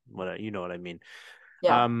to what you know what I mean.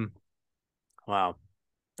 Yeah, Um wow.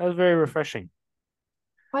 That was very refreshing.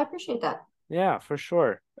 well, I appreciate that. Yeah, for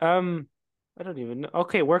sure. I don't even know.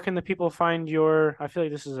 Okay, where can the people find your, I feel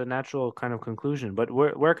like this is a natural kind of conclusion, but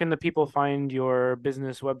where can the people find your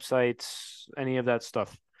business websites, any of that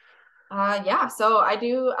stuff? Yeah, so I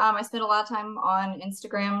do. I spend a lot of time on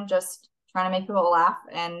Instagram just trying to make people laugh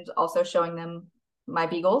and also showing them my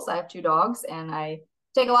beagles. I have two dogs and I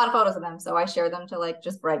take a lot of photos of them. So I share them to like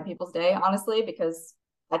just brighten people's day, honestly, because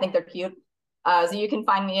I think they're cute. So you can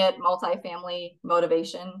find me at Multifamily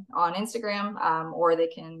Motivation on Instagram, or they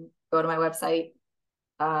can go to my website.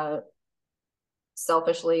 Uh,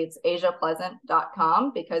 Selfishly, it's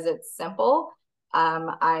asiapleasant.com because it's simple.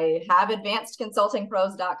 I have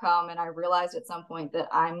advancedconsultingpros.com, and I realized at some point that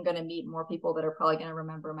I'm going to meet more people that are probably going to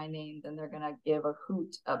remember my name than they're going to give a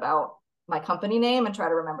hoot about my company name and try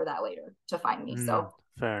to remember that later to find me. So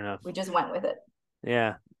Fair enough. we just went with it.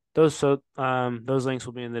 Yeah. Those links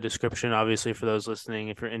will be in the description, obviously, for those listening.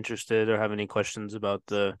 If you're interested or have any questions about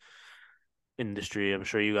the industry, I'm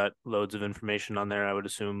sure you got loads of information on there. I would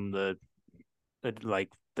assume like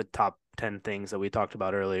the top 10 things that we talked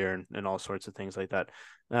about earlier and all sorts of things like that.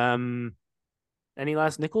 Um, any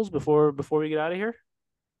last nickels before we get out of here?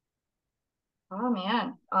 Oh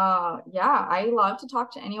man. Yeah, I love to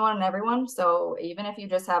talk to anyone and everyone. So even if you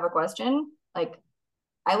just have a question, like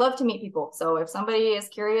I love to meet people. So if somebody is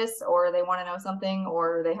curious or they want to know something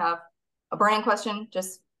or they have a burning question,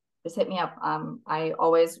 just hit me up. I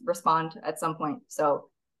always respond at some point. So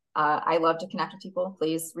I love to connect with people.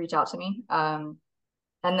 Please reach out to me.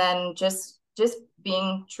 And then just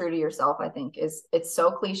being true to yourself, I think is it's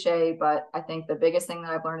so cliche, but I think the biggest thing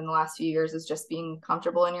that I've learned in the last few years is just being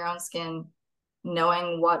comfortable in your own skin,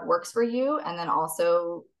 knowing what works for you, and then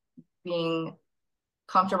also being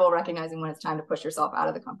comfortable recognizing when it's time to push yourself out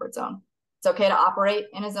of the comfort zone. It's okay to operate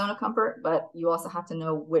in a zone of comfort, but you also have to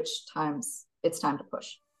know which times it's time to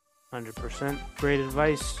push. 100%. Great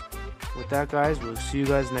advice. With that, guys, we'll see you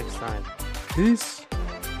guys next time. Peace.